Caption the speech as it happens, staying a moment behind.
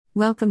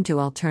Welcome to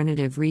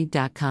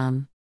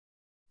AlternativeRead.com.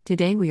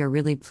 Today we are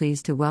really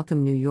pleased to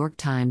welcome New York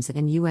Times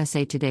and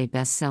USA Today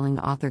best-selling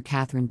author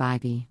Katherine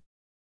Bybee.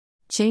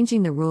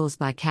 Changing the Rules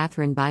by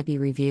Katherine Bybee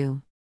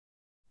Review.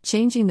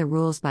 Changing the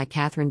Rules by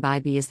Katherine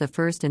Bybee is the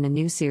first in a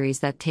new series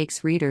that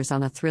takes readers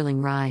on a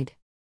thrilling ride.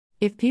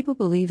 If people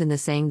believe in the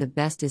saying the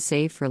best is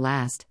saved for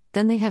last,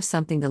 then they have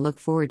something to look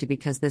forward to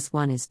because this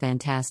one is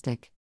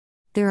fantastic.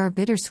 There are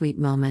bittersweet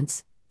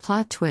moments,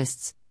 plot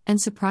twists,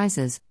 and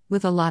surprises,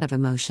 with a lot of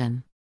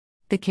emotion.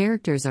 The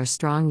characters are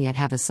strong yet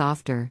have a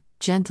softer,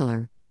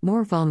 gentler,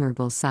 more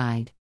vulnerable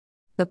side.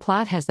 The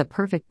plot has the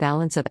perfect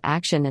balance of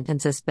action and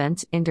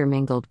suspense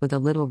intermingled with a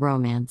little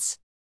romance.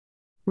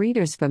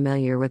 Readers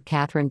familiar with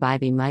Katherine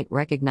Bybee might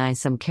recognize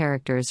some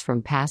characters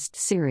from past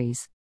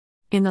series.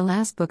 In the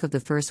last book of the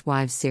First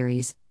Wives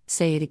series,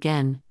 Say It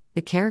Again,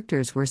 the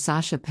characters were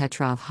Sasha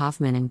Petrov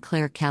Hoffman and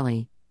Claire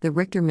Kelly, the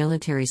Richter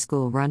Military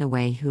School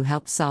runaway who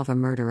helped solve a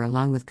murder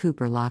along with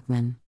Cooper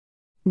Lockman.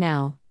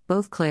 Now,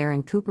 both Claire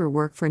and Cooper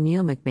work for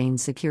Neil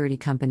McBain's security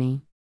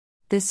company.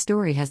 This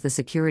story has the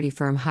security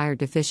firm hired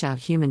to fish out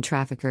human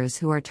traffickers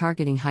who are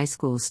targeting high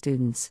school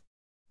students.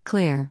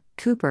 Claire,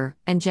 Cooper,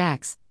 and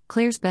Jax,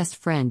 Claire's best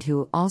friend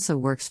who also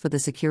works for the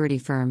security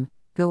firm,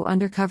 go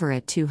undercover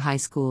at two high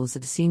schools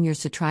as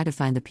seniors to try to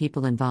find the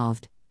people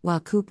involved,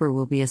 while Cooper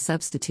will be a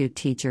substitute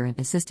teacher and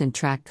assistant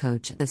track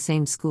coach at the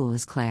same school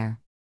as Claire.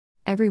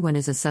 Everyone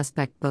is a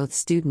suspect, both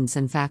students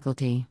and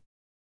faculty.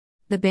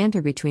 The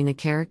banter between the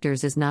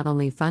characters is not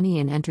only funny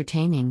and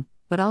entertaining,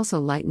 but also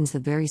lightens the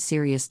very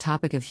serious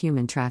topic of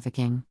human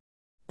trafficking.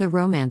 The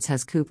romance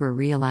has Cooper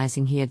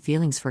realizing he had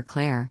feelings for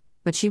Claire,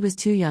 but she was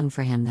too young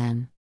for him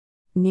then.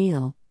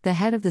 Neil, the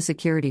head of the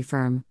security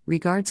firm,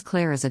 regards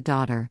Claire as a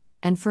daughter,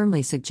 and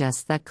firmly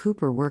suggests that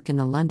Cooper work in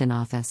the London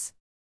office.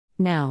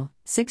 Now,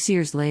 6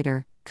 years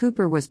later,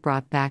 Cooper was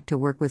brought back to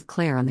work with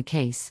Claire on the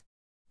case.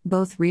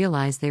 Both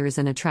realize there is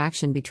an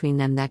attraction between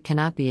them that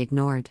cannot be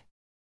ignored.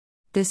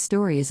 This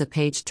story is a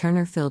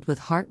page-turner filled with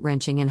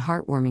heart-wrenching and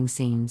heartwarming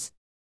scenes.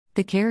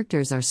 The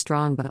characters are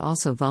strong but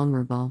also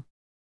vulnerable.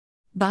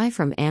 Buy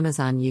from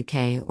Amazon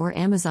UK or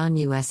Amazon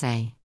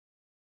USA.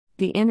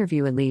 The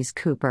interview. Elise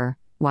Cooper,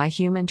 Why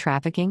Human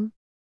Trafficking?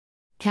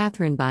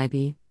 Katherine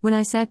Bybee, when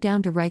I sat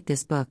down to write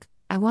this book,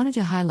 I wanted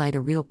to highlight a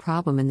real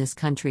problem in this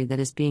country that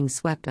is being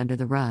swept under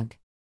the rug.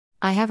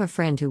 I have a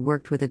friend who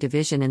worked with a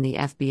division in the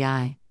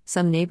FBI,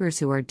 some neighbors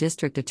who are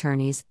district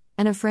attorneys,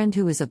 and a friend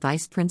who is a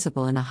vice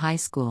principal in a high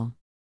school.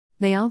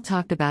 They all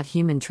talked about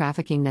human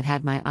trafficking that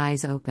had my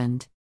eyes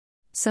opened.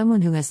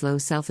 Someone who has low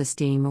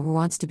self-esteem or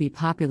wants to be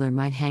popular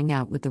might hang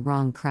out with the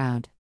wrong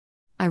crowd.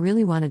 I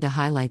really wanted to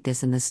highlight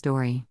this in the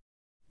story.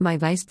 My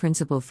vice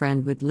principal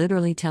friend would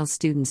literally tell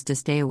students to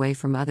stay away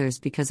from others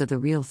because of the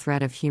real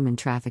threat of human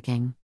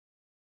trafficking.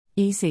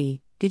 EC,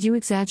 did you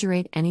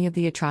exaggerate any of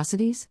the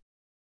atrocities?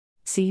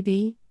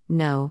 CB,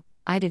 no,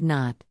 I did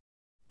not.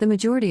 The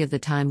majority of the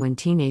time when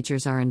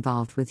teenagers are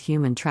involved with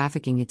human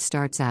trafficking, it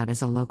starts out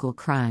as a local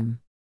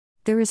crime.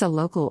 There is a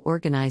local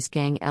organized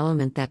gang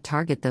element that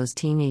target those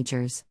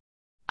teenagers.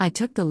 I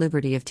took the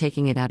liberty of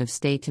taking it out of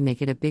state to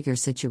make it a bigger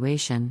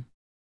situation.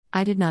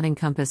 I did not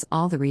encompass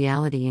all the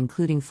reality,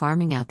 including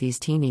farming out these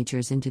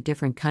teenagers into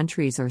different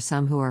countries or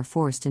some who are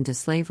forced into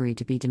slavery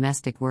to be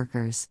domestic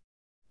workers.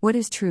 What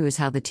is true is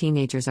how the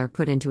teenagers are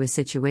put into a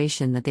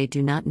situation that they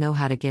do not know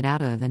how to get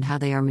out of and how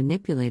they are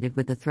manipulated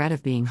with the threat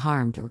of being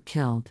harmed or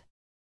killed.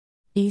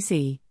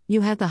 EC,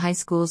 you had the high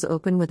schools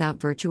open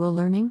without virtual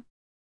learning?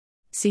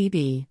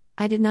 CB,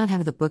 I did not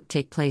have the book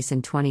take place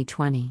in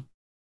 2020.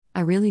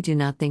 I really do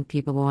not think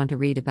people want to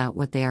read about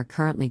what they are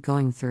currently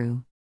going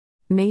through.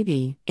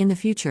 Maybe, in the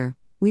future,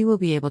 we will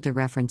be able to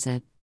reference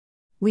it.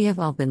 We have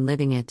all been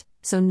living it,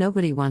 so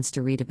nobody wants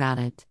to read about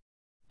it.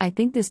 I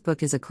think this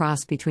book is a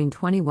cross between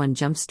 21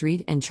 Jump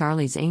Street and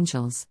Charlie's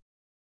Angels.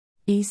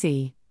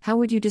 EC, how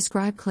would you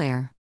describe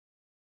Claire?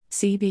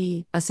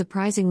 CB, a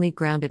surprisingly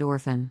grounded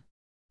orphan.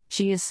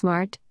 She is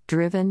smart,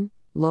 driven,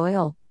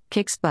 loyal,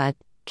 kicks butt,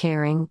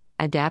 caring,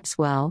 adapts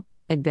well,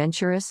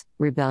 adventurous,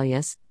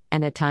 rebellious,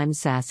 and at times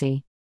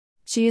sassy.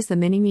 She is the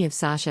mini-me of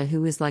Sasha,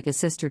 who is like a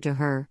sister to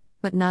her,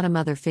 but not a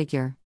mother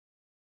figure.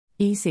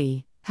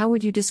 EC, how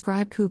would you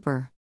describe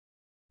Cooper?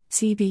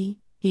 CB,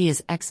 he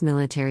is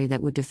ex-military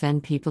that would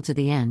defend people to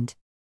the end.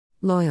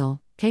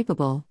 Loyal,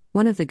 capable,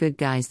 one of the good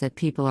guys that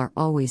people are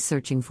always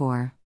searching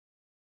for.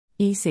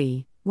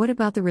 EC, what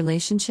about the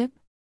relationship?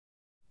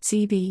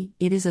 CB,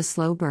 it is a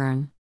slow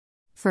burn.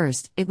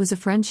 First, it was a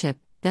friendship,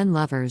 then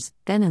lovers,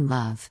 then in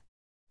love.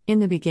 In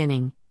the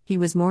beginning, he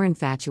was more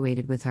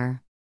infatuated with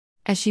her.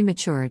 As she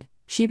matured,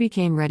 she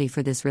became ready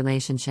for this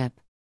relationship.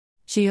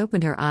 She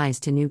opened her eyes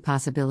to new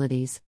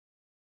possibilities.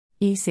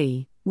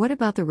 EC, what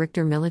about the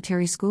Richter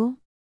Military School?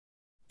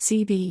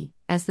 CB,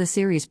 as the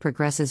series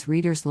progresses,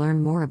 readers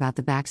learn more about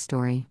the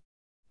backstory.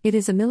 It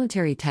is a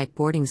military-type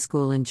boarding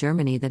school in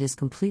Germany that is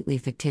completely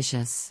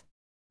fictitious.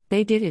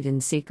 They did it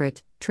in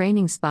secret,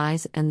 training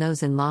spies and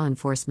those in law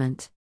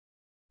enforcement.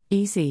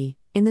 EC,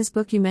 in this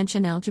book you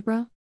mention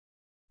algebra?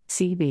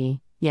 CB,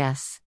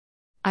 yes.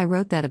 I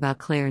wrote that about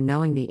Claire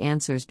knowing the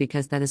answers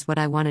because that is what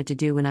I wanted to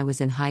do when I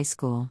was in high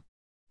school.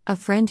 A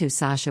friend who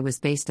Sasha was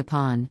based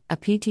upon, a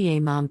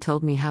PTA mom,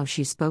 told me how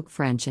she spoke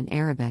French and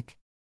Arabic.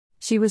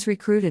 She was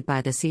recruited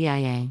by the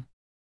CIA.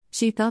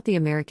 She thought the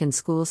American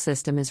school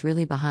system is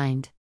really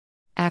behind.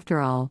 After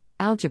all,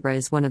 algebra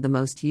is one of the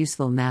most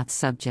useful math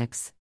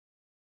subjects.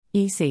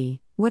 EC,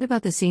 what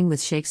about the scene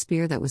with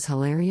Shakespeare that was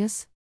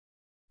hilarious?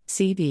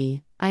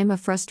 CB, I am a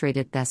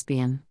frustrated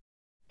thespian.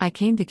 I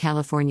came to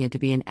California to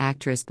be an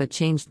actress but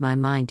changed my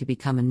mind to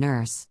become a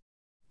nurse.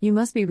 You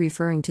must be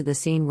referring to the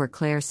scene where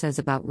Claire says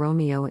about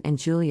Romeo and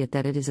Juliet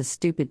that it is a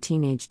stupid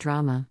teenage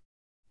drama.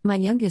 My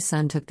youngest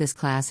son took this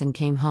class and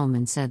came home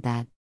and said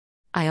that.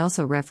 I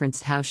also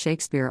referenced how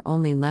Shakespeare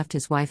only left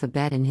his wife a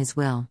bed in his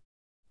will.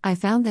 I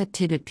found that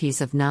tidbit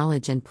piece of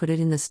knowledge and put it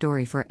in the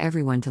story for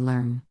everyone to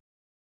learn.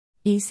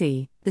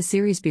 EC, the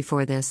series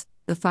before this,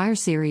 the Fire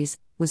series,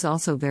 was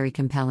also very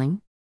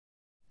compelling.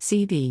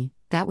 CB,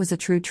 that was a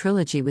true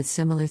trilogy with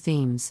similar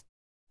themes.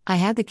 I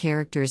had the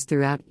characters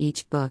throughout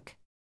each book.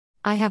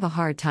 I have a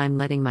hard time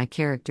letting my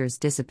characters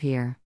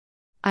disappear.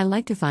 I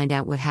like to find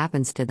out what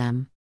happens to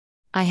them.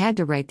 I had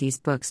to write these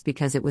books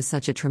because it was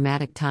such a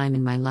traumatic time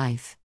in my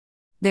life.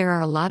 There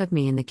are a lot of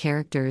me in the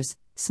characters,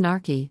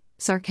 snarky,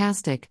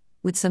 sarcastic,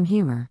 with some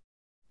humor.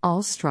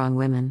 All strong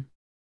women.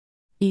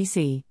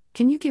 EC,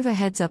 can you give a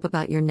heads up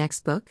about your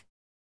next book?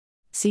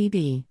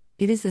 CB,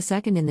 it is the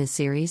second in this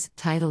series,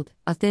 titled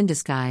A Thin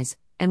Disguise,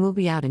 and will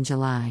be out in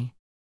July.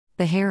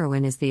 The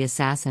heroine is the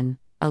assassin,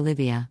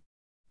 Olivia.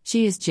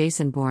 She is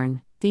Jason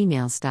Bourne,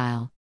 female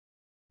style.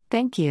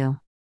 Thank you.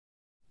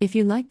 If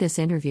you like this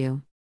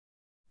interview,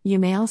 you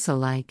may also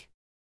like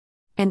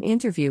an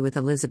interview with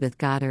Elizabeth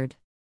Goddard.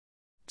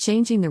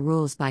 Changing the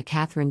Rules by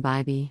Catherine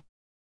Bybee.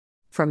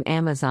 From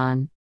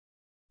Amazon.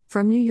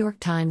 From New York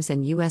Times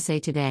and USA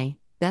Today,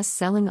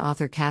 best-selling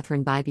author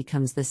Catherine Bybee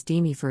becomes the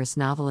steamy first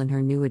novel in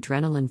her new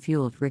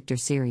adrenaline-fueled Richter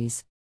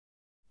series.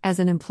 As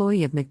an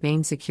employee of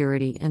McBain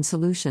Security and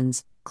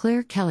Solutions,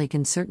 Claire Kelly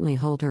can certainly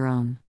hold her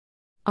own.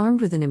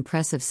 Armed with an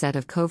impressive set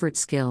of covert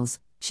skills,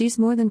 she's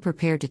more than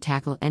prepared to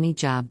tackle any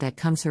job that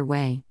comes her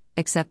way,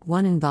 except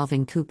one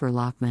involving Cooper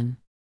Lockman.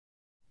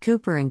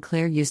 Cooper and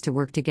Claire used to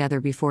work together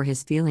before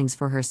his feelings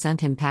for her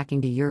sent him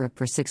packing to Europe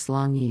for 6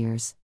 long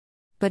years.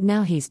 But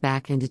now he's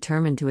back and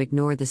determined to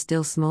ignore the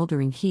still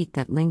smoldering heat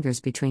that lingers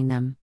between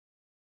them.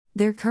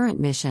 Their current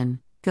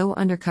mission: go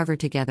undercover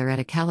together at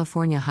a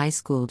California high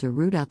school to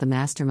root out the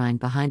mastermind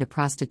behind a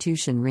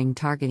prostitution ring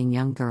targeting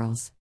young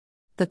girls.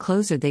 The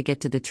closer they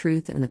get to the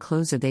truth and the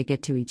closer they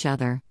get to each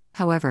other,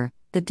 however,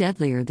 the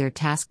deadlier their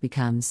task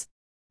becomes.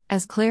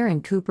 As Claire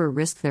and Cooper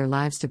risk their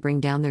lives to bring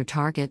down their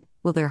target,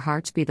 will their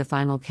hearts be the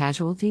final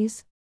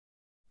casualties?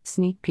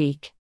 Sneak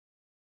peek.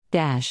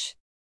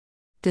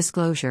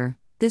 Disclosure: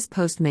 this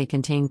post may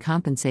contain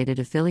compensated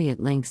affiliate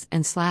links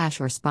and /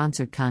 or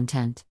sponsored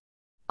content.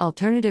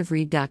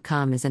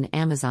 AlternativeRead.com is an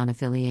Amazon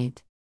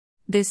affiliate.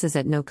 This is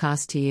at no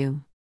cost to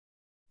you.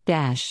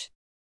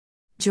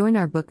 Join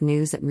our book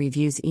news and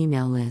reviews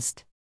email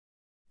list.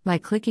 By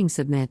clicking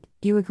Submit,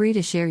 you agree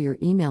to share your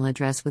email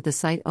address with the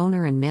site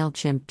owner and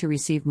MailChimp to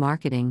receive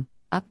marketing,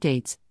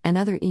 updates, and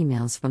other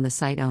emails from the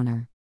site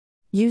owner.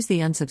 Use the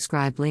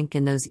unsubscribe link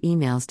in those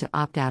emails to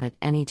opt out at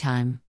any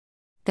time.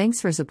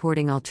 Thanks for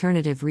supporting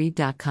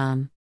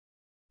AlternativeRead.com.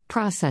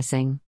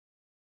 Processing.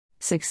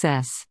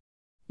 Success.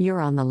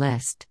 You're on the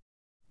list.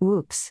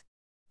 Whoops.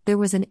 There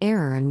was an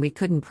error and we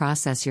couldn't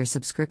process your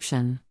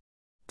subscription.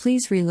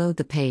 Please reload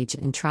the page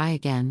and try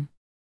again.